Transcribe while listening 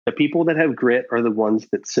The people that have grit are the ones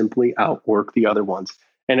that simply outwork the other ones.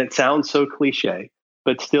 And it sounds so cliche,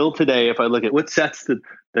 but still today, if I look at what sets the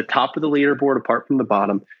top of the leaderboard apart from the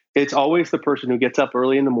bottom, it's always the person who gets up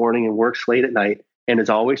early in the morning and works late at night and is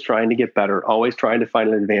always trying to get better, always trying to find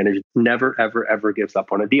an advantage, never, ever, ever gives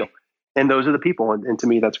up on a deal. And those are the people. And to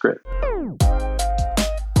me, that's grit.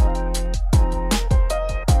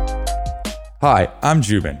 Hi, I'm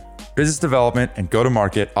Jubin, business development and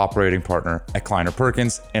go-to-market operating partner at Kleiner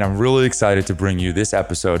Perkins, and I'm really excited to bring you this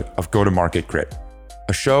episode of Go-to-Market Grit,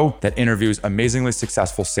 a show that interviews amazingly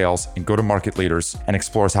successful sales and go-to-market leaders and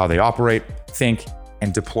explores how they operate, think,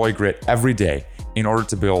 and deploy grit every day in order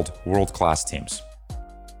to build world-class teams.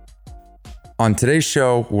 On today's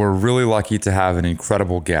show, we're really lucky to have an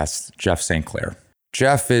incredible guest, Jeff St. Clair.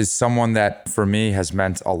 Jeff is someone that, for me, has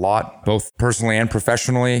meant a lot, both personally and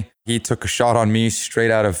professionally. He took a shot on me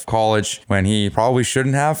straight out of college when he probably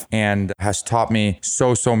shouldn't have, and has taught me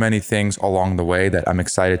so many things along the way that I'm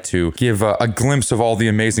excited to give a glimpse of all the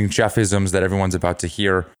amazing Jeffisms that everyone's about to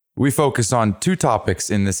hear. We focus on two topics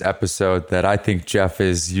in this episode that I think Jeff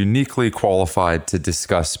is uniquely qualified to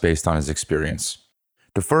discuss based on his experience.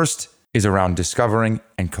 The first is around discovering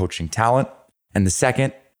and coaching talent, and the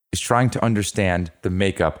second is trying to understand the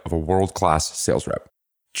makeup of a world-class sales rep.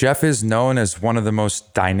 Jeff is known as one of the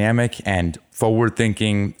most dynamic and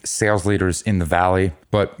forward-thinking sales leaders in the Valley,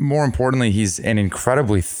 but more importantly, he's an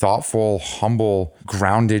incredibly thoughtful, humble,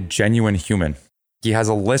 grounded, genuine human. He has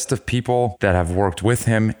a list of people that have worked with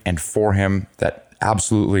him and for him that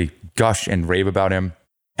absolutely gush and rave about him,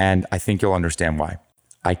 and I think you'll understand why.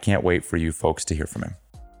 I can't wait for you folks to hear from him.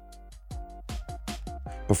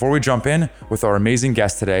 Before we jump in with our amazing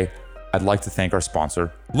guest today, I'd like to thank our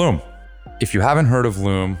sponsor, Loom. If you haven't heard of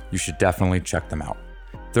Loom, you should definitely check them out.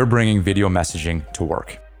 They're bringing video messaging to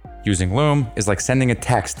work. Using Loom is like sending a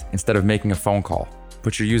text instead of making a phone call,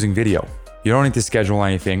 but you're using video. You don't need to schedule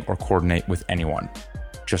anything or coordinate with anyone.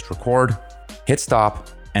 Just record, hit stop,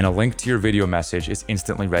 and a link to your video message is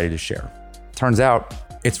instantly ready to share. Turns out,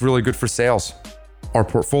 it's really good for sales. Our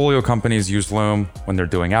portfolio companies use Loom when they're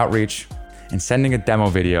doing outreach, and sending a demo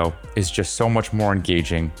video is just so much more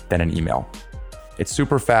engaging than an email. It's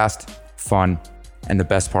super fast, fun, and the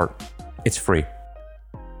best part, it's free.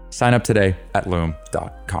 Sign up today at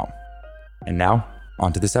loom.com. And now,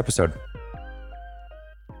 on to this episode.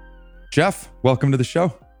 Jeff, welcome to the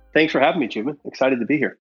show. Thanks for having me, Jubin. Excited to be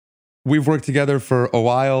here. We've worked together for a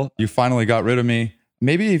while. You finally got rid of me.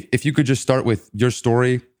 Maybe if you could just start with your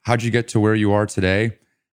story. How'd you get to where you are today?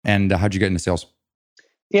 And how'd you get into sales?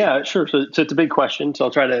 Yeah, sure. So it's a big question. So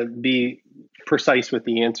I'll try to be precise with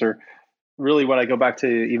the answer. Really, when I go back to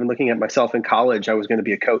even looking at myself in college, I was going to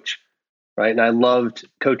be a coach, right? And I loved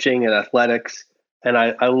coaching and athletics. And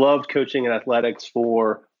I loved coaching and athletics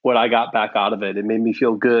for what I got back out of it. It made me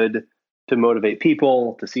feel good to motivate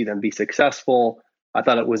people, to see them be successful. I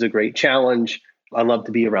thought it was a great challenge. I love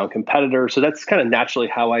to be around competitors. So that's kind of naturally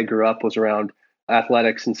how I grew up, was around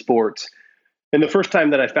athletics and sports. And the first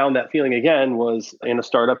time that I found that feeling again was in a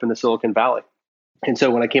startup in the Silicon Valley. And so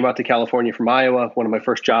when I came out to California from Iowa, one of my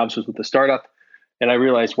first jobs was with a startup. And I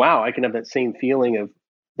realized, wow, I can have that same feeling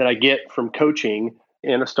that I get from coaching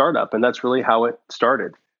in a startup. And that's really how it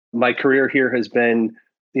started. My career here has been,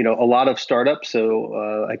 a lot of startups.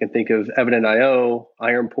 So I can think of Evident.io,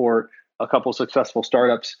 Ironport, a couple successful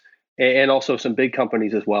startups, and also some big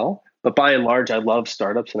companies as well. But by and large, I love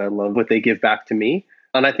startups and I love what they give back to me.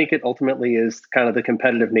 And I think it ultimately is kind of the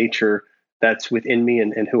competitive nature that's within me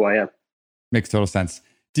and who I am. Makes total sense.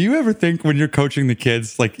 Do you ever think when you're coaching the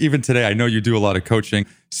kids, like even today, I know you do a lot of coaching,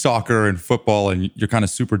 soccer and football, and you're kind of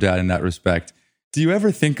super dad in that respect. Do you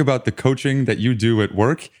ever think about the coaching that you do at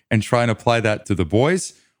work and try and apply that to the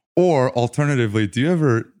boys? Or alternatively, do you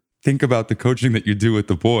ever think about the coaching that you do with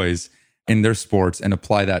the boys in their sports and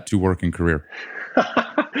apply that to work and career?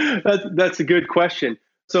 That's a good question.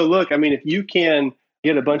 So look, if you can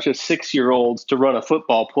get a bunch of 6-year-olds to run a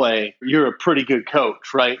football play, you're a pretty good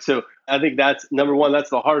coach, right? So I think that's number one, that's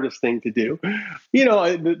the hardest thing to do.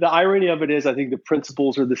 The irony of it is I think the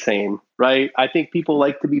principles are the same, right? I think people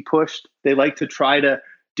like to be pushed. They like to try to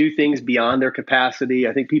do things beyond their capacity.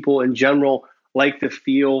 I think people in general like to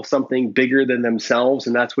feel something bigger than themselves,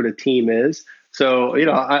 and that's what a team is. So,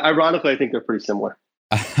 ironically, I think they're pretty similar.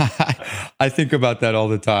 I think about that all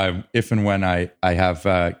the time, if and when I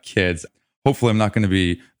have kids. Hopefully, I'm not going to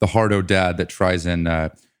be the hardo dad that tries and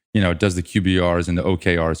does the QBRs and the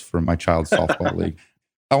OKRs for my child's softball league.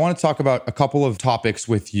 I want to talk about a couple of topics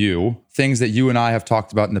with you, things that you and I have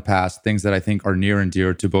talked about in the past, things that I think are near and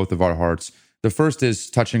dear to both of our hearts. The first is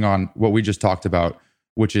touching on what we just talked about,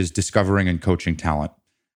 which is discovering and coaching talent.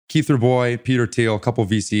 Keith Rabois, Peter Thiel, a couple of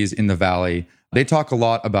VCs in the Valley, they talk a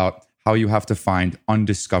lot about how you have to find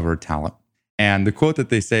undiscovered talent. And the quote that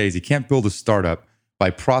they say is you can't build a startup by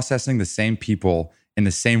processing the same people in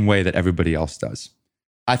the same way that everybody else does.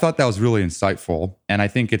 I thought that was really insightful. And I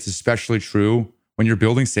think it's especially true when you're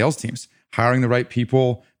building sales teams, hiring the right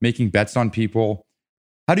people, making bets on people.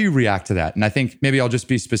 How do you react to that? And I think maybe I'll just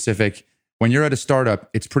be specific. When you're at a startup,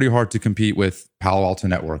 it's pretty hard to compete with Palo Alto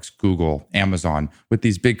Networks, Google, Amazon, with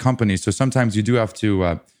these big companies. So sometimes you do have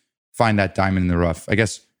to find that diamond in the rough. I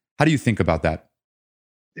guess, how do you think about that?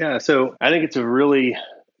 Yeah, so I think it's a really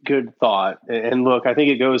good thought. And look, I think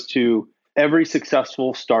it goes to every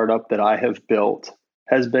successful startup that I have built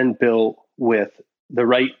has been built with the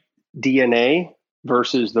right DNA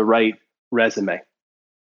versus the right resume.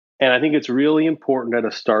 And I think it's really important at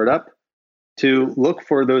a startup to look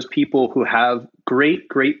for those people who have great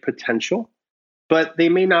potential, but they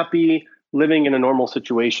may not be living in a normal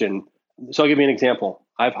situation. So I'll give you an example.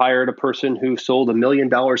 I've hired a person who sold $1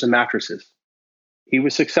 million of mattresses. He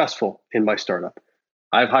was successful in my startup.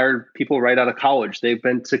 I've hired people right out of college. They've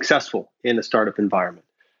been successful in a startup environment.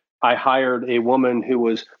 I hired a woman who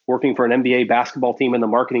was working for an NBA basketball team in the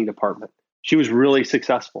marketing department. She was really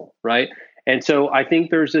successful, right? And so I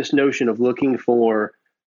think there's this notion of looking for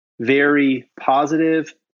very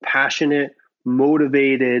positive, passionate,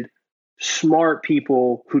 motivated, smart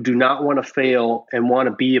people who do not want to fail and want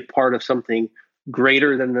to be a part of something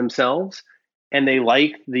greater than themselves. And they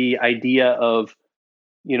like the idea of,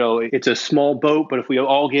 it's a small boat, but if we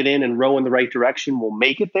all get in and row in the right direction, we'll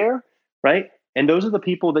make it there, right? And those are the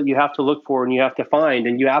people that you have to look for and you have to find,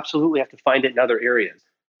 and you absolutely have to find it in other areas.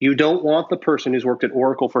 You don't want the person who's worked at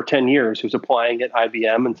Oracle for 10 years who's applying at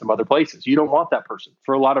IBM and some other places. You don't want that person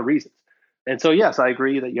for a lot of reasons. And so, yes, I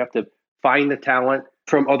agree that you have to find the talent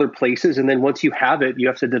from other places. And then once you have it, you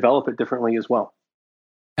have to develop it differently as well.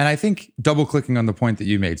 And I think double clicking on the point that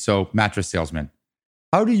you made, so mattress salesman,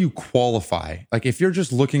 how do you qualify? Like if you're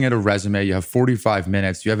just looking at a resume, you have 45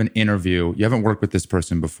 minutes, you have an interview, you haven't worked with this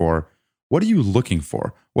person before, what are you looking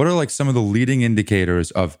for? What are like some of the leading indicators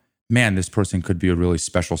of, man, this person could be a really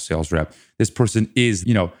special sales rep. This person is,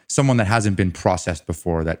 someone that hasn't been processed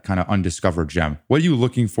before, that kind of undiscovered gem. What are you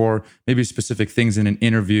looking for? Maybe specific things in an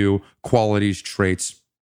interview, qualities, traits?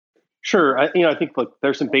 Sure. I think, look,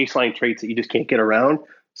 there's some baseline traits that you just can't get around.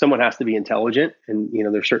 Someone has to be intelligent. And,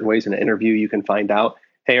 there's certain ways in an interview you can find out,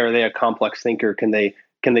 hey, are they a complex thinker? Can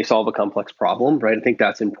they solve a complex problem? Right. I think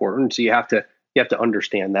that's important. So you have to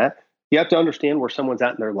understand that. You have to understand where someone's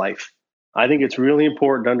at in their life. I think it's really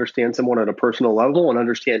important to understand someone at a personal level and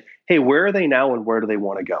understand, hey, where are they now and where do they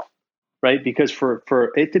want to go, right? Because for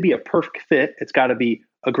it to be a perfect fit, it's got to be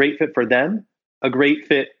a great fit for them, a great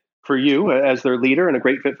fit for you as their leader, and a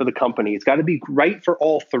great fit for the company. It's got to be right for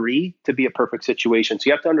all three to be a perfect situation. So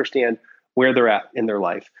you have to understand where they're at in their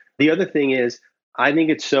life. The other thing is, I think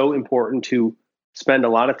it's so important to spend a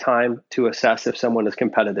lot of time to assess if someone is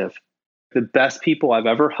competitive. The best people I've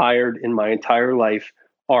ever hired in my entire life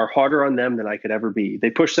are harder on them than I could ever be. They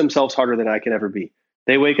push themselves harder than I could ever be.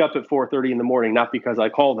 They wake up at 4:30 in the morning, not because I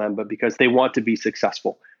call them, but because they want to be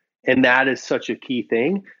successful. And that is such a key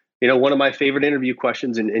thing. One of my favorite interview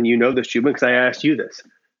questions, and you know this, Jubin, because I asked you this,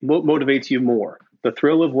 what motivates you more, the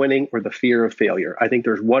thrill of winning or the fear of failure? I think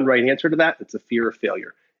there's one right answer to that. It's the fear of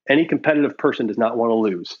failure. Any competitive person does not want to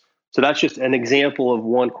lose. So that's just an example of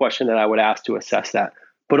one question that I would ask to assess that.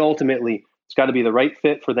 But ultimately, it's got to be the right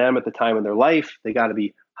fit for them at the time of their life. They got to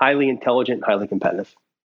be highly intelligent and highly competitive.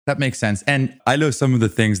 That makes sense. And I know some of the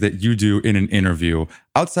things that you do in an interview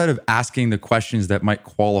outside of asking the questions that might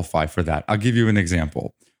qualify for that. I'll give you an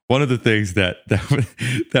example. One of the things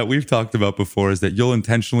that we've talked about before is that you'll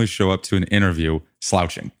intentionally show up to an interview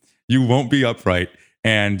slouching. You won't be upright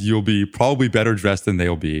and you'll be probably better dressed than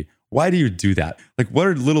they'll be. Why do you do that? Like, what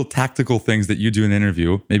are little tactical things that you do in an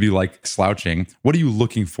interview, maybe like slouching? What are you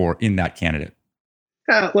looking for in that candidate?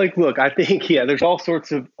 Look, I think, there's all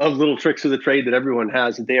sorts of little tricks of the trade that everyone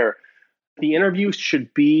has there. The interview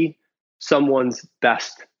should be someone's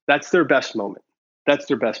best. That's their best moment.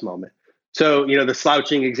 So, the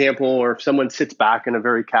slouching example, or if someone sits back in a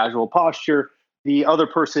very casual posture, the other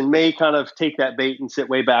person may kind of take that bait and sit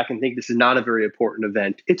way back and think this is not a very important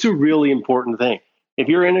event. It's a really important thing. If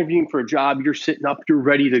you're interviewing for a job, you're sitting up, you're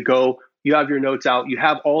ready to go, you have your notes out, you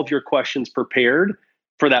have all of your questions prepared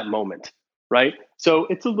for that moment, right? So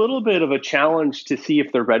it's a little bit of a challenge to see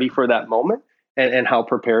if they're ready for that moment and how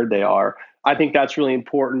prepared they are. I think that's really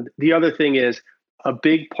important. The other thing is, a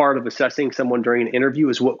big part of assessing someone during an interview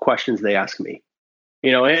is what questions they ask me.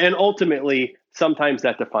 And ultimately, sometimes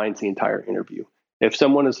that defines the entire interview. If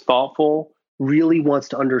someone is thoughtful, really wants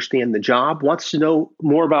to understand the job, wants to know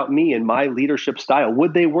more about me and my leadership style.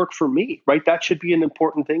 Would they work for me, right? That should be an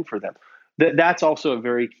important thing for them. That's also a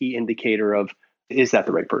very key indicator of, is that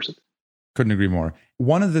the right person? Couldn't agree more.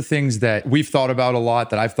 One of the things that we've thought about a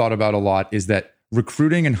lot, that I've thought about a lot, is that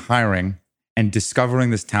recruiting and hiring and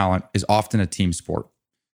discovering this talent is often a team sport.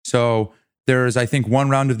 So there's, I think, one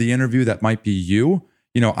round of the interview that might be you.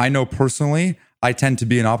 I know personally, I tend to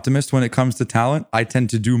be an optimist when it comes to talent. I tend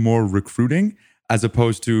to do more recruiting as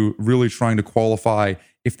opposed to really trying to qualify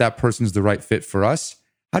if that person's the right fit for us.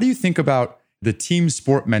 How do you think about the team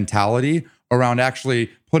sport mentality around actually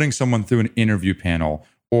putting someone through an interview panel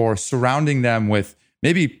or surrounding them with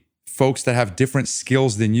maybe folks that have different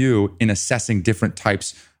skills than you in assessing different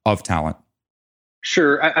types of talent?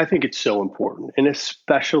 Sure. I think it's so important, and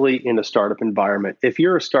especially in a startup environment. If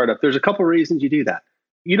you're a startup, there's a couple of reasons you do that.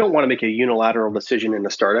 You don't want to make a unilateral decision in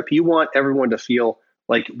a startup. You want everyone to feel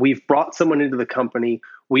like we've brought someone into the company.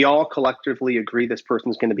 We all collectively agree this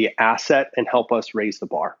person's going to be an asset and help us raise the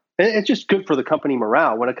bar. And it's just good for the company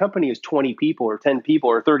morale. When a company is 20 people or 10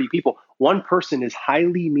 people or 30 people, one person is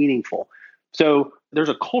highly meaningful. So there's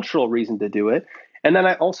a cultural reason to do it. And then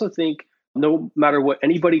I also think no matter what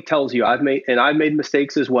anybody tells you, I've made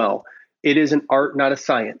mistakes as well. It is an art, not a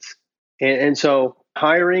science. And so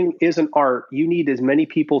hiring is an art. You need as many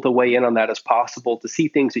people to weigh in on that as possible to see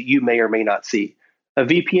things that you may or may not see. A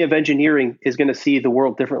VP of engineering is going to see the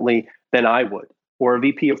world differently than I would, or a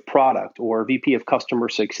VP of product, or a VP of customer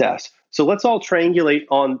success. So let's all triangulate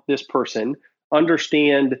on this person,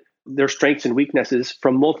 understand their strengths and weaknesses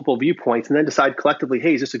from multiple viewpoints, and then decide collectively,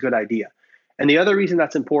 hey, is this a good idea? And the other reason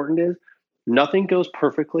that's important is nothing goes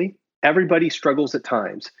perfectly. Everybody struggles at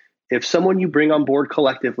times. If someone you bring on board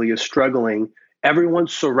collectively is struggling, everyone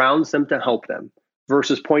surrounds them to help them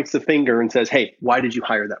versus points the finger and says, hey, why did you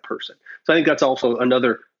hire that person? So I think that's also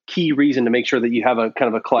another key reason to make sure that you have a kind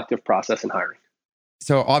of a collective process in hiring.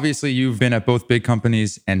 So obviously you've been at both big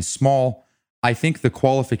companies and small. I think the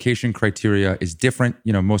qualification criteria is different.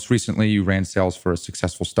 Most recently you ran sales for a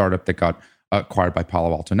successful startup that got acquired by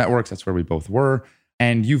Palo Alto Networks. That's where we both were.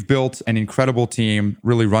 And you've built an incredible team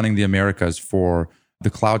really running the Americas for the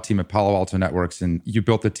cloud team at Palo Alto Networks. And you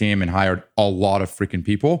built the team and hired a lot of freaking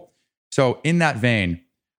people. So in that vein,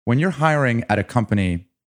 when you're hiring at a company,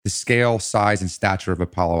 the scale, size, and stature of a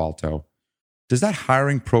Palo Alto, does that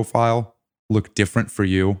hiring profile look different for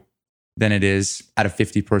you than it is at a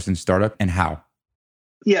 50-person startup, and how?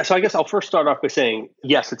 Yeah, so I guess I'll first start off by saying,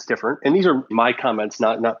 yes, it's different. And these are my comments,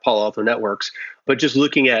 not Palo Alto Networks, but just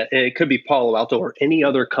looking at, it could be Palo Alto or any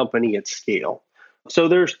other company at scale. So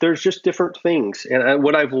there's just different things. And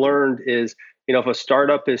what I've learned is, if a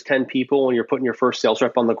startup is 10 people and you're putting your first sales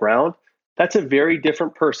rep on the ground, that's a very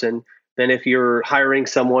different person than if you're hiring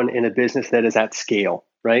someone in a business that is at scale,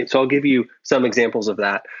 right? So I'll give you some examples of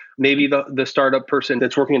that. Maybe the startup person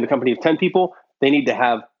that's working in the company of 10 people, they need to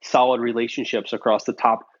have solid relationships across the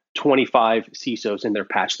top 25 CISOs in their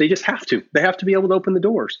patch. They just have to. They have to be able to open the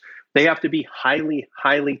doors. They have to be highly,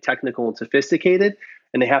 highly technical and sophisticated,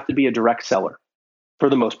 and they have to be a direct seller for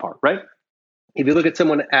the most part, right? If you look at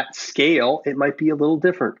someone at scale, it might be a little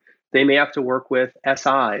different. They may have to work with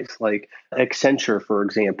SIs like Accenture, for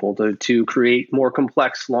example, to create more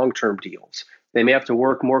complex long-term deals. They may have to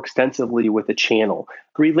work more extensively with a channel.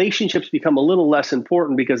 Relationships become a little less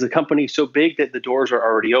important because the company is so big that the doors are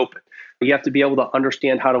already open. You have to be able to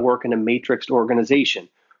understand how to work in a matrixed organization.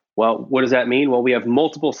 Well, what does that mean? Well, we have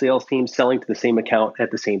multiple sales teams selling to the same account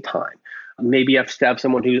at the same time. Maybe you have to have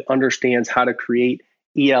someone who understands how to create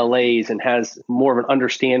ELAs and has more of an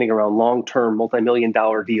understanding around long-term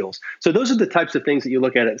multi-million-dollar deals. So those are the types of things that you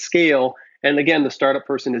look at scale. And again, the startup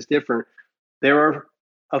person is different. There are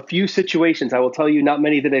a few situations, I will tell you, not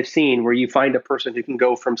many that I've seen, where you find a person who can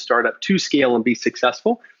go from startup to scale and be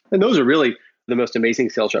successful. And those are really the most amazing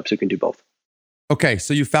sales reps who can do both. Okay,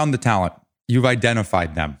 so you found the talent. You've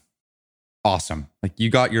identified them. Awesome. Like you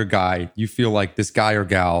got your guy. You feel like this guy or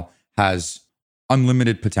gal has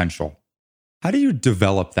unlimited potential. How do you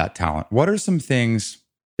develop that talent? What are some things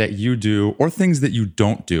that you do or things that you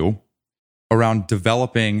don't do around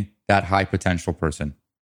developing that high potential person?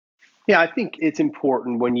 Yeah, I think it's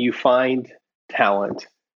important when you find talent,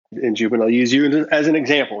 and Jubin, I'll use you as an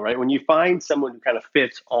example, right? When you find someone who kind of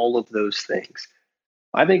fits all of those things,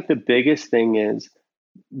 I think the biggest thing is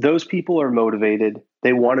those people are motivated.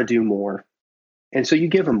 They want to do more. And so you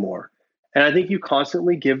give them more. And I think you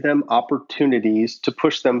constantly give them opportunities to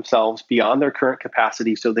push themselves beyond their current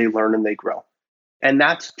capacity so they learn and they grow. And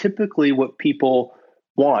that's typically what people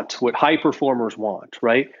want, what high performers want,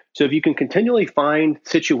 right? So if you can continually find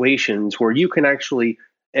situations where you can actually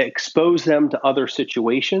expose them to other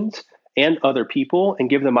situations and other people and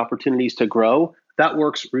give them opportunities to grow, that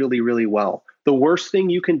works really, really well. The worst thing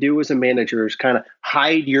you can do as a manager is kind of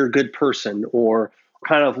hide your good person or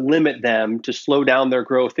kind of limit them to slow down their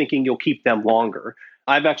growth, thinking you'll keep them longer.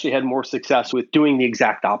 I've actually had more success with doing the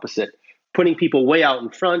exact opposite, putting people way out in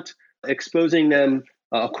front, exposing them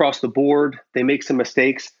across the board. They make some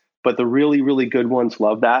mistakes, but the really, really good ones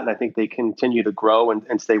love that. And I think they continue to grow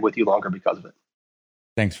and stay with you longer because of it.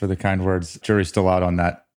 Thanks for the kind words. Jury's still out on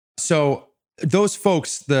that. So those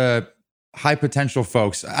folks, the high potential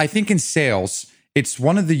folks, I think in sales, it's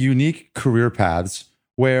one of the unique career paths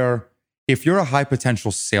where if you're a high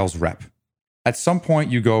potential sales rep, at some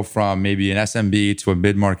point you go from maybe an SMB to a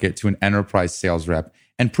mid-market to an enterprise sales rep.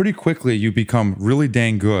 And pretty quickly you become really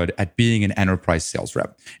dang good at being an enterprise sales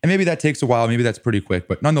rep. And maybe that takes a while, maybe that's pretty quick,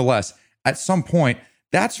 but nonetheless, at some point,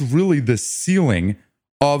 that's really the ceiling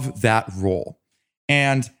of that role.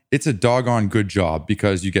 And it's a doggone good job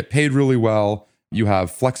because you get paid really well. You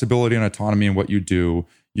have flexibility and autonomy in what you do.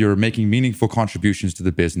 You're making meaningful contributions to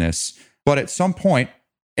the business. But at some point,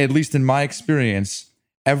 at least in my experience,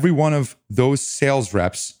 every one of those sales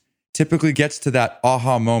reps typically gets to that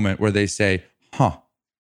aha moment where they say,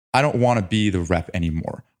 I don't want to be the rep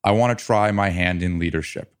anymore. I want to try my hand in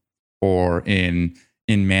leadership or in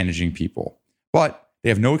managing people. But they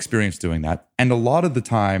have no experience doing that. And a lot of the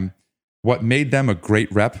time, what made them a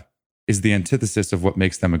great rep is the antithesis of what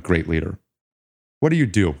makes them a great leader. What do you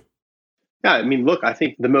do? Yeah, I mean, look, I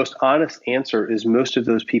think the most honest answer is most of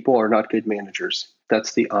those people are not good managers.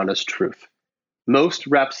 That's the honest truth. Most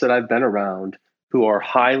reps that I've been around who are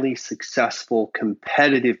highly successful,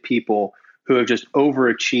 competitive people who have just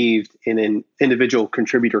overachieved in an individual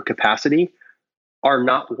contributor capacity are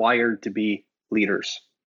not wired to be leaders.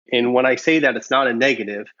 And when I say that, it's not a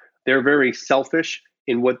negative. They're very selfish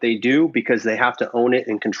in what they do because they have to own it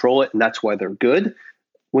and control it, and that's why they're good.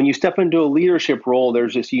 When you step into a leadership role,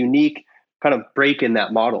 there's this unique kind of break in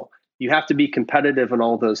that model. You have to be competitive in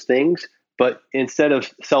all those things, but instead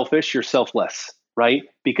of selfish, you're selfless, right?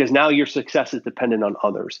 Because now your success is dependent on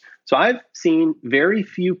others. So I've seen very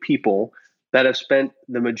few people that have spent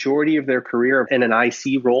the majority of their career in an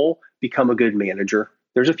IC role become a good manager.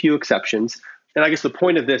 There's a few exceptions. And I guess the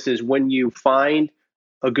point of this is when you find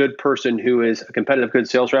a good person who is a competitive, good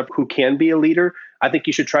sales rep who can be a leader, I think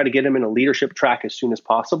you should try to get them in a leadership track as soon as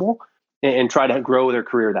possible and try to grow their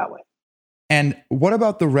career that way. And what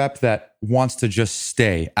about the rep that wants to just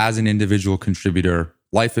stay as an individual contributor?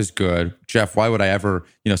 Life is good. Jeff, why would I ever,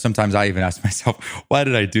 sometimes I even ask myself, why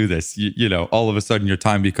did I do this? All of a sudden your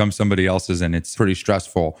time becomes somebody else's and it's pretty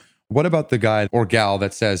stressful. What about the guy or gal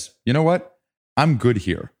that says, you know what? I'm good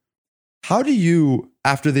here. How do you,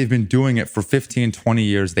 after they've been doing it for 15, 20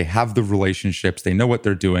 years, they have the relationships, they know what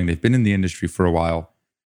they're doing, they've been in the industry for a while.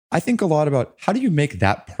 I think a lot about how do you make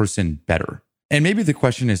that person better? And maybe the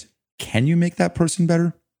question is, can you make that person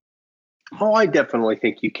better? Oh, I definitely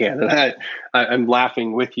think you can. And I'm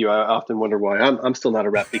laughing with you. I often wonder why I'm still not a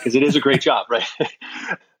rep because it is a great job, right?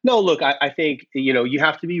 No, look, I think, you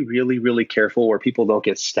have to be really, really careful where people don't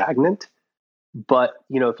get stagnant. But,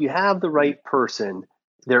 if you have the right person,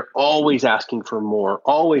 they're always asking for more,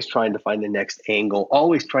 always trying to find the next angle,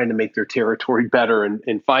 always trying to make their territory better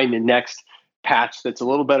and find the next patch that's a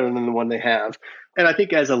little better than the one they have. And I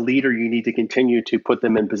think as a leader, you need to continue to put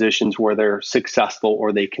them in positions where they're successful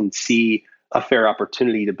or they can see a fair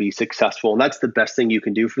opportunity to be successful. And that's the best thing you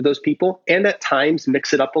can do for those people. And at times,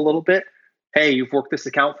 mix it up a little bit. Hey, you've worked this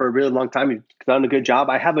account for a really long time. You've done a good job.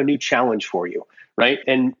 I have a new challenge for you, right?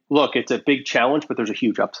 And look, it's a big challenge, but there's a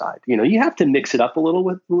huge upside. You have to mix it up a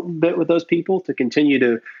little bit with those people to continue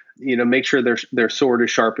to, make sure their sword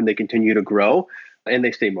is sharp and they continue to grow and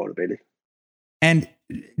they stay motivated. And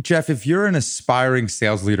Jeff, if you're an aspiring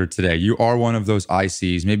sales leader today, you are one of those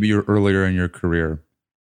ICs, maybe you're earlier in your career.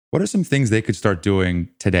 What are some things they could start doing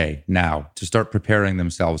today, now, to start preparing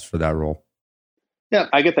themselves for that role? Yeah,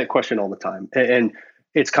 I get that question all the time. And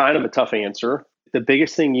it's kind of a tough answer. The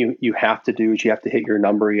biggest thing you have to do is you have to hit your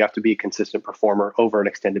number. You have to be a consistent performer over an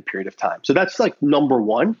extended period of time. So that's like number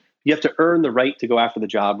one. You have to earn the right to go after the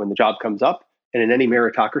job when the job comes up. And in any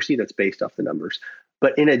meritocracy, that's based off the numbers.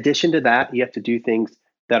 But in addition to that, you have to do things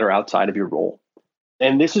that are outside of your role.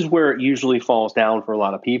 And this is where it usually falls down for a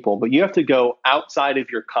lot of people. But you have to go outside of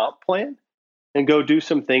your comp plan and go do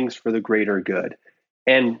some things for the greater good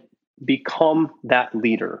and become that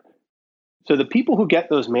leader. So the people who get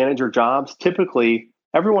those manager jobs, typically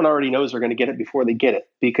everyone already knows they're going to get it before they get it,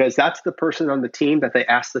 because that's the person on the team that they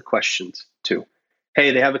ask the questions to.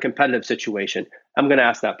 Hey, they have a competitive situation. I'm going to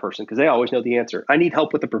ask that person because they always know the answer. I need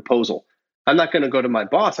help with the proposal. I'm not going to go to my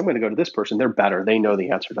boss. I'm going to go to this person. They're better. They know the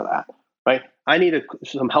answer to that. right? I need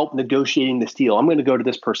some help negotiating this deal. I'm going to go to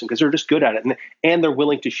this person because they're just good at it and they're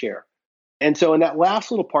willing to share. And so in that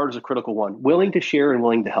last little part is a critical one, willing to share and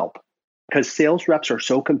willing to help. Because sales reps are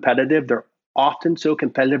so competitive, they're often so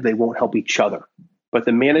competitive they won't help each other. But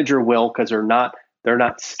the manager will because they're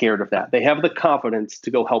not scared of that. They have the confidence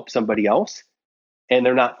to go help somebody else and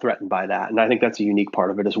they're not threatened by that. And I think that's a unique part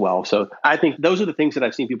of it as well. So I think those are the things that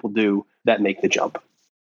I've seen people do that make the jump.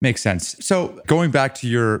 Makes sense. So going back to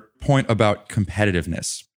your point about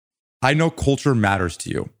competitiveness, I know culture matters to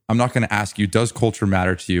you. I'm not going to ask you, does culture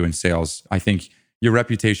matter to you in sales? I think your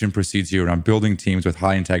reputation precedes you around building teams with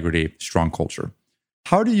high integrity, strong culture.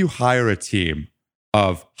 How do you hire a team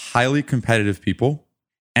of highly competitive people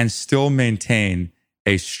and still maintain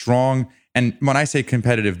a strong, and when I say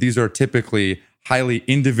competitive, these are typically highly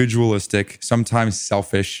individualistic, sometimes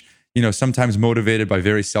selfish, sometimes motivated by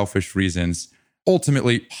very selfish reasons,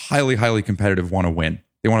 ultimately highly, highly competitive, want to win.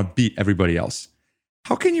 They want to beat everybody else.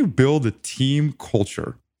 How can you build a team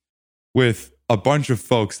culture with a bunch of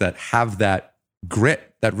folks that have that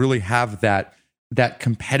grit, that really have that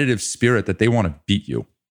competitive spirit that they want to beat you?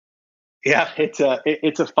 Yeah, it's a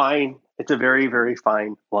very, very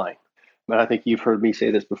fine line. But I think you've heard me say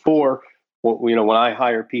this before. When I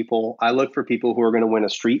hire people, I look for people who are going to win a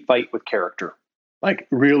street fight with character. Like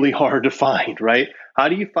really hard to find, right? How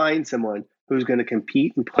do you find someone who's going to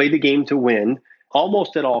compete and play the game to win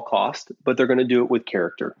almost at all cost, but they're going to do it with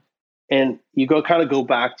character? And you go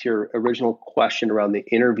back to your original question around the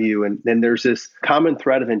interview. And then there's this common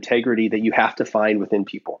thread of integrity that you have to find within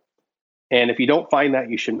people. And if you don't find that,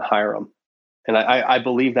 you shouldn't hire them. And I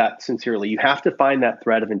believe that sincerely. You have to find that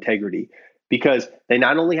thread of integrity because they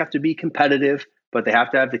not only have to be competitive, but they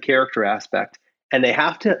have to have the character aspect and they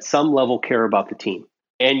have to at some level care about the team.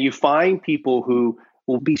 And you find people who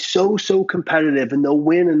will be so competitive and they'll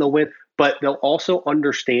win, but they'll also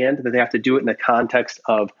understand that they have to do it in the context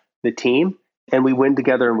of the team, and we win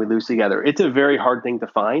together and we lose together. It's a very hard thing to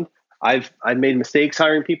find. I've made mistakes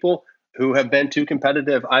hiring people who have been too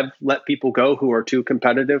competitive. I've let people go who are too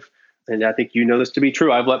competitive. And I think you know this to be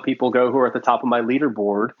true. I've let people go who are at the top of my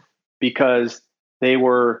leaderboard because they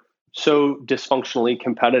were so dysfunctionally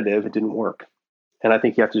competitive, it didn't work. And I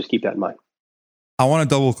think you have to just keep that in mind. I want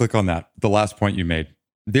to double click on that, the last point you made.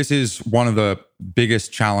 This is one of the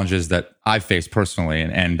biggest challenges that I've faced personally,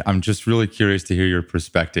 and I'm just really curious to hear your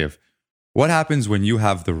perspective. What happens when you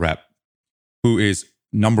have the rep who is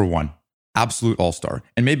number one, absolute all-star,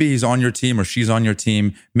 and maybe he's on your team or she's on your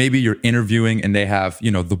team, maybe you're interviewing and they have,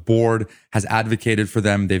 the board has advocated for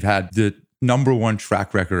them, they've had the number one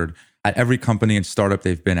track record at every company and startup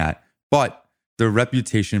they've been at, but their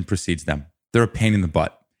reputation precedes them. They're a pain in the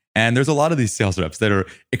butt. And there's a lot of these sales reps that are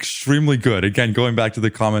extremely good. Again, going back to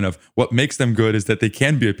the comment of what makes them good is that they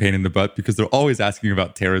can be a pain in the butt because they're always asking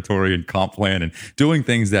about territory and comp plan and doing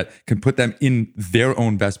things that can put them in their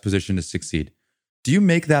own best position to succeed. Do you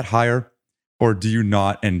make that hire or do you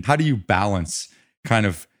not? And how do you balance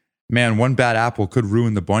one bad apple could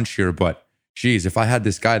ruin the bunch here, but geez, if I had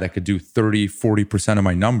this guy that could do 30, 40% of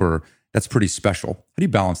my number, that's pretty special. How do you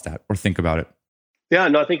balance that or think about it? Yeah,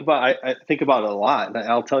 no, I think about it a lot. And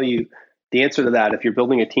I'll tell you the answer to that. If you're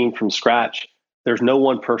building a team from scratch, there's no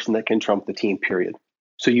one person that can trump the team, period.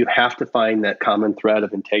 So you have to find that common thread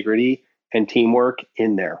of integrity and teamwork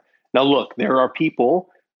in there. Now, look, there are people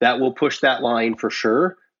that will push that line for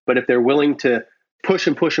sure. But if they're willing to push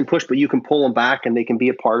and push and push, but you can pull them back and they can be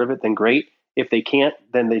a part of it, then great. If they can't,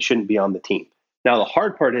 then they shouldn't be on the team. Now, the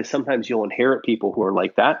hard part is sometimes you'll inherit people who are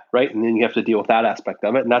like that, right? And then you have to deal with that aspect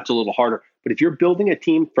of it. And that's a little harder. But if you're building a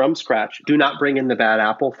team from scratch, do not bring in the bad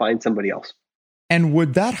apple, find somebody else. And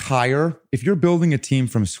would that hire, if you're building a team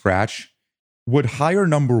from scratch, would hire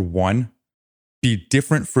number one be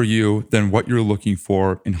different for you than what you're looking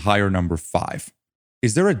for in hire number 5?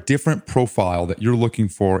 Is there a different profile that you're looking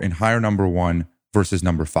for in hire number 1 versus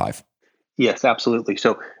number 5? Yes, absolutely.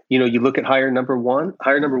 So, you look at hire number 1.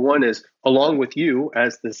 Hire number 1 is, along with you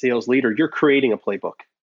as the sales leader, you're creating a playbook.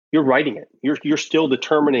 You're writing it. You're still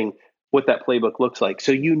determining what that playbook looks like.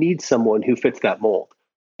 So you need someone who fits that mold.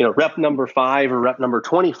 Rep number 5 or rep number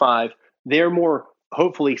 25, they're more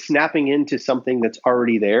hopefully snapping into something that's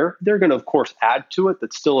already there. They're going to, of course, add to it.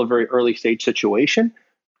 That's still a very early stage situation.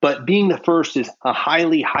 But being the first is a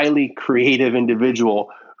highly, highly creative individual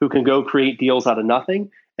who can go create deals out of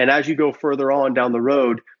nothing. And as you go further on down the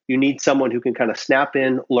road, you need someone who can kind of snap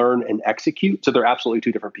in, learn, and execute. So they're absolutely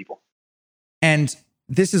two different people. And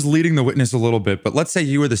this is leading the witness a little bit, but let's say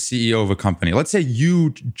you were the CEO of a company. Let's say you,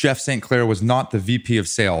 Jeff St. Clair, was not the VP of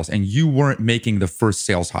sales and you weren't making the first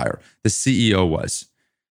sales hire. The CEO was.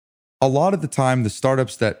 A lot of the time, the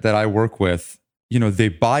startups that I work with, they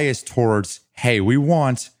bias towards, hey, we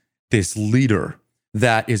want this leader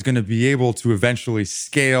that is going to be able to eventually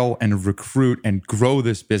scale and recruit and grow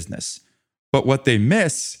this business. But what they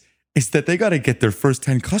miss is that they got to get their first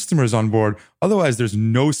 10 customers on board. Otherwise, there's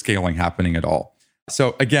no scaling happening at all.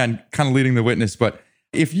 So again, kind of leading the witness, but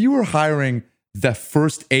if you were hiring the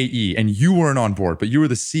first AE and you weren't on board, but you were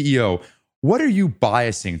the CEO, what are you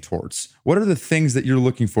biasing towards? What are the things that you're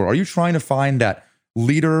looking for? Are you trying to find that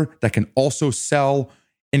leader that can also sell?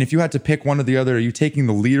 And if you had to pick one or the other, are you taking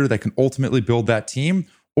the leader that can ultimately build that team?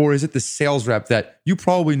 Or is it the sales rep that you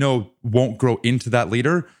probably know won't grow into that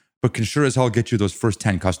leader, but can sure as hell get you those first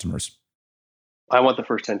 10 customers? I want the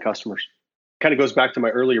first 10 customers. Kind of goes back to my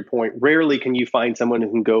earlier point. Rarely can you find someone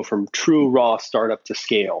who can go from true raw startup to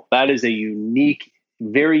scale. That is a unique,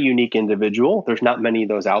 very unique individual. There's not many of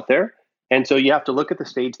those out there. And so you have to look at the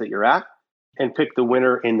stage that you're at and pick the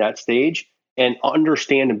winner in that stage and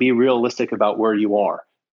understand and be realistic about where you are.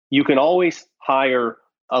 You can always hire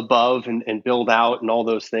above and build out and all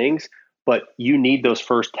those things, but you need those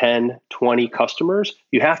first 10, 20 customers.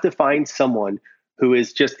 You have to find someone who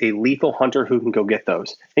is just a lethal hunter who can go get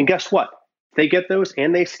those. And guess what? They get those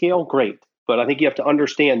and they scale, great. But I think you have to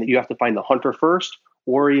understand that you have to find the hunter first,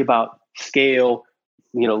 worry about scale,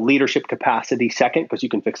 leadership capacity second, because you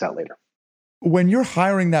can fix that later. When you're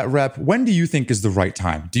hiring that rep, when do you think is the right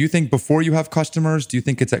time? Do you think before you have customers? Do you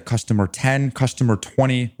think it's at customer 10, customer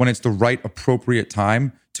 20, when it's the right appropriate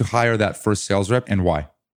time to hire that first sales rep, and why?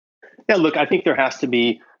 Yeah, look, I think there has to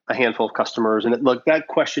be a handful of customers. And that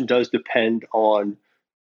question does depend on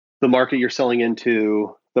the market you're selling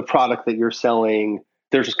into, the product that you're selling.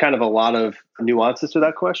 There's just kind of a lot of nuances to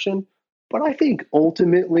that question. But I think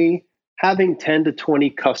ultimately having 10 to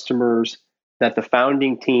 20 customers that the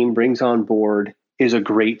founding team brings on board is a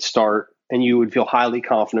great start, and you would feel highly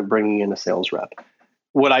confident bringing in a sales rep.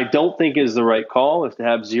 What I don't think is the right call is to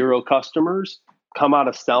have 0 customers, come out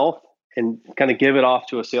of stealth, and kind of give it off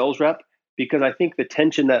to a sales rep, because I think the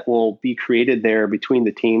tension that will be created there between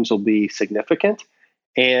the teams will be significant.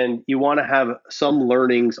 And you want to have some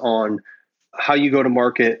learnings on how you go to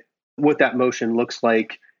market, what that motion looks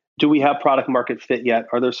like. Do we have product market fit yet?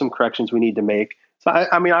 Are there some corrections we need to make? So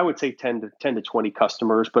I would say 10 to 20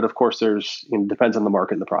 customers, but of course depends on the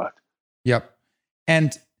market and the product. Yep.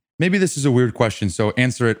 And maybe this is a weird question, so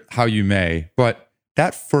answer it how you may, but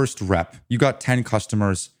that first rep, you got 10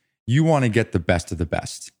 customers, you want to get the best of the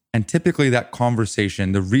best. And typically that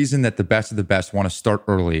conversation, the reason that the best of the best want to start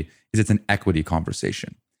early is it's an equity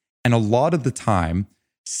conversation. And a lot of the time,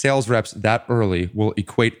 sales reps that early will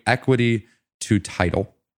equate equity to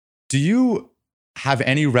title. Do you have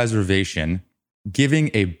any reservation giving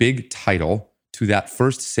a big title to that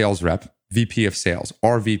first sales rep, VP of sales,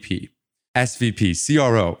 RVP, SVP,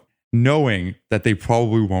 CRO, knowing that they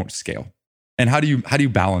probably won't scale? And how do you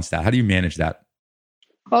balance that? How do you manage that?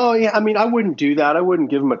 Oh, yeah. I wouldn't do that. I wouldn't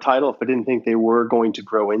give them a title if I didn't think they were going to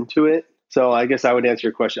grow into it. So I guess I would answer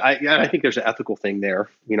your question. I think there's an ethical thing there.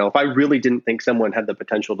 If I really didn't think someone had the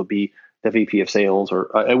potential to be the VP of sales,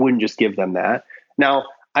 or I wouldn't just give them that. Now,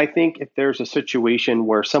 I think if there's a situation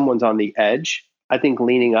where someone's on the edge, I think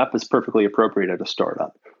leaning up is perfectly appropriate at a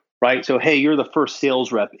startup, right? So, hey, you're the first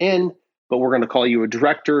sales rep in, but we're going to call you a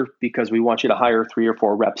director because we want you to hire 3 or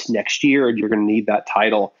 4 reps next year, and you're going to need that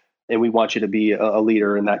title. And we want you to be a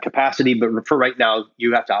leader in that capacity. But for right now,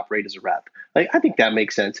 you have to operate as a rep. I think that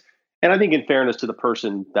makes sense. And I think in fairness to the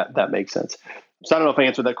person, that makes sense. So I don't know if I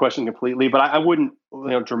answered that question completely, but I wouldn't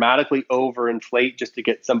dramatically overinflate just to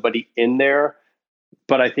get somebody in there.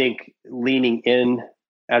 But I think leaning in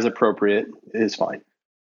as appropriate is fine.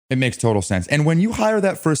 It makes total sense. And when you hire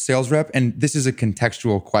that first sales rep, and this is a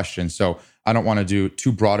contextual question, so I don't want to do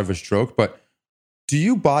too broad of a stroke, but do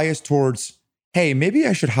you bias towards, hey, maybe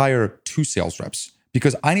I should hire 2 sales reps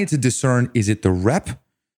because I need to discern, is it the rep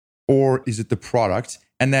or is it the product?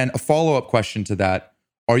 And then a follow-up question to that,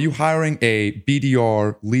 are you hiring a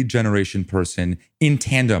BDR lead generation person in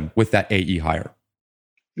tandem with that AE hire?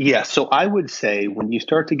 Yeah, so I would say when you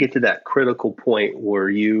start to get to that critical point where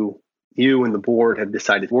you and the board have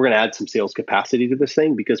decided we're going to add some sales capacity to this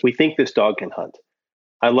thing because we think this dog can hunt.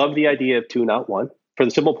 I love the idea of 2, not 1, for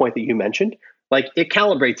the simple point that you mentioned. It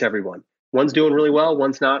calibrates everyone. One's doing really well,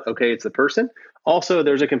 one's not. Okay, it's the person. Also,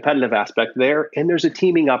 there's a competitive aspect there, and there's a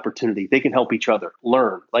teaming opportunity. They can help each other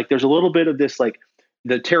learn. There's a little bit of this,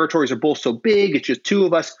 the territories are both so big, it's just 2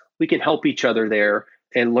 of us. We can help each other there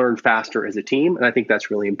and learn faster as a team. And I think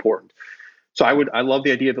that's really important. So I love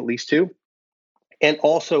the idea of at least 2. And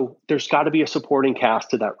also, there's got to be a supporting cast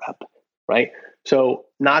to that rep, right? So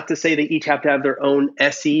not to say they each have to have their own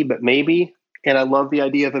SE, but maybe. And I love the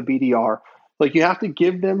idea of a BDR. Like you have to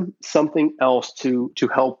give them something else to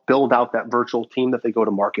help build out that virtual team that they go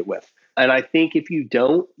to market with. And I think if you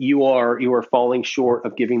don't, you are falling short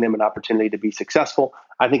of giving them an opportunity to be successful.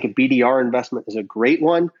 I think a BDR investment is a great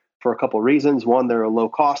one for a couple of reasons. One, they're a low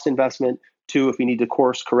cost investment. Two, if you need to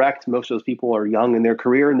course correct, most of those people are young in their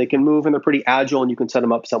career and they can move and they're pretty agile and you can set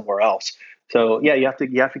them up somewhere else. So yeah, you have to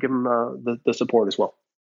give them the support as well.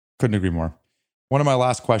 Couldn't agree more. One of my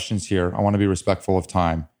last questions here, I want to be respectful of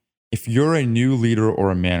time. If you're a new leader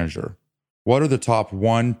or a manager, what are the top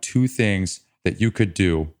 1-2 things that you could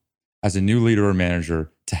do as a new leader or manager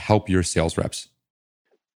to help your sales reps?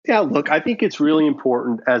 Yeah, look, I think it's really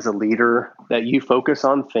important as a leader that you focus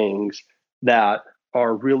on things that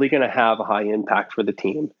are really going to have a high impact for the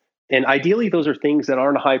team. And ideally, those are things that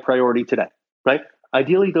aren't a high priority today, right?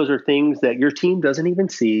 Ideally, those are things that your team doesn't even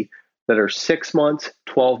see that are 6 months,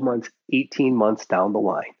 12 months, 18 months down the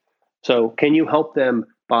line. So can you help them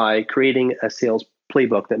by creating a sales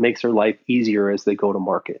playbook that makes their life easier as they go to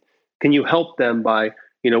market? Can you help them by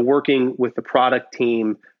working with the product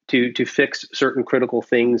team to fix certain critical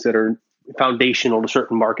things that are foundational to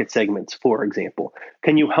certain market segments, for example?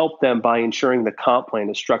 Can you help them by ensuring the comp plan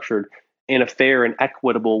is structured in a fair and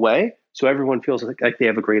equitable way so everyone feels like they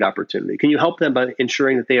have a great opportunity? Can you help them by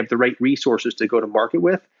ensuring that they have the right resources to go to market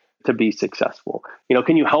with to be successful?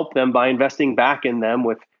 Can you help them by investing back in them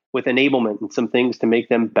with enablement and some things to make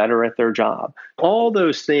them better at their job? All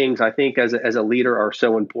those things, I think, as a leader are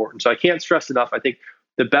so important. So I can't stress enough. I think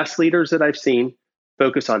the best leaders that I've seen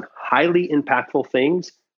focus on highly impactful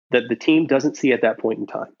things that the team doesn't see at that point in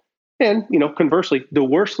time. And, conversely, the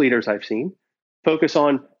worst leaders I've seen focus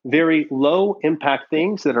on very low impact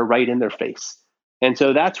things that are right in their face. And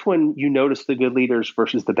so that's when you notice the good leaders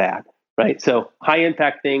versus the bad, right? So high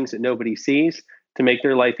impact things that nobody sees to make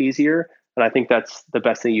their life easier. And I think that's the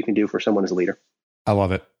best thing you can do for someone as a leader. I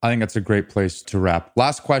love it. I think that's a great place to wrap.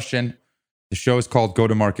 Last question. The show is called Go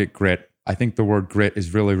to Market Grit. I think the word grit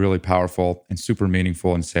is really, really powerful and super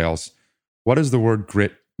meaningful in sales. What does the word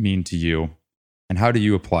grit mean to you? And how do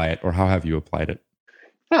you apply it, or how have you applied it?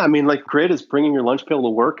 Yeah, grit is bringing your lunch pail to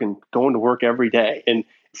work and going to work every day. And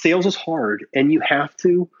sales is hard, and you have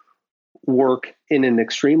to work in an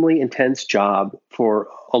extremely intense job for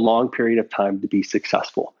a long period of time to be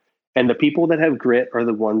successful. And the people that have grit are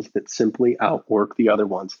the ones that simply outwork the other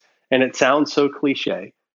ones. And it sounds so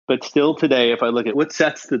cliche, but still today, if I look at what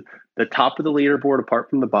sets the top of the leaderboard apart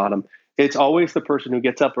from the bottom, it's always the person who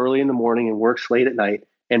gets up early in the morning and works late at night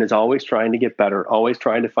and is always trying to get better, always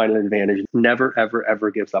trying to find an advantage, never, ever, ever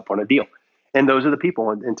gives up on a deal. And those are the people.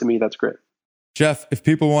 And to me, that's grit. Jeff, if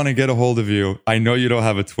people want to get a hold of you, I know you don't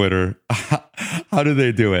have a Twitter. How do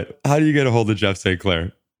they do it? How do you get a hold of Jeff St.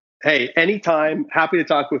 Clair? Hey, anytime. Happy to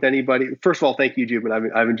talk with anybody. First of all, thank you, Jubin.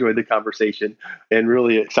 I've enjoyed the conversation and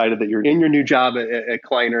really excited that you're in your new job at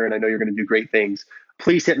Kleiner, and I know you're going to do great things.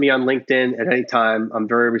 Please hit me on LinkedIn at any time. I'm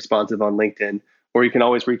very responsive on LinkedIn, or you can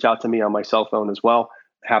always reach out to me on my cell phone as well.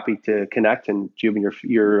 Happy to connect. And Jubin,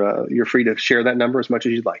 you're free to share that number as much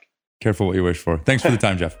as you'd like. Careful what you wish for. Thanks for the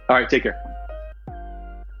time, Jeff. All right, take care.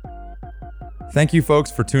 Thank you, folks,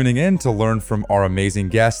 for tuning in to learn from our amazing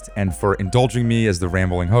guest and for indulging me as the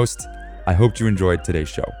rambling host. I hope you enjoyed today's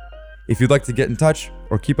show. If you'd like to get in touch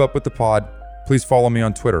or keep up with the pod, please follow me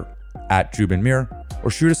on Twitter @JubinMir or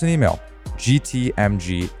shoot us an email,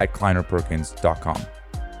 gtmg@kleinerperkins.com.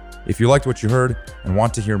 If you liked what you heard and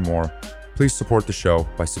want to hear more, please support the show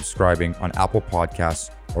by subscribing on Apple Podcasts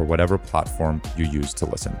or whatever platform you use to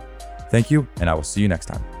listen. Thank you, and I will see you next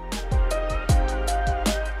time.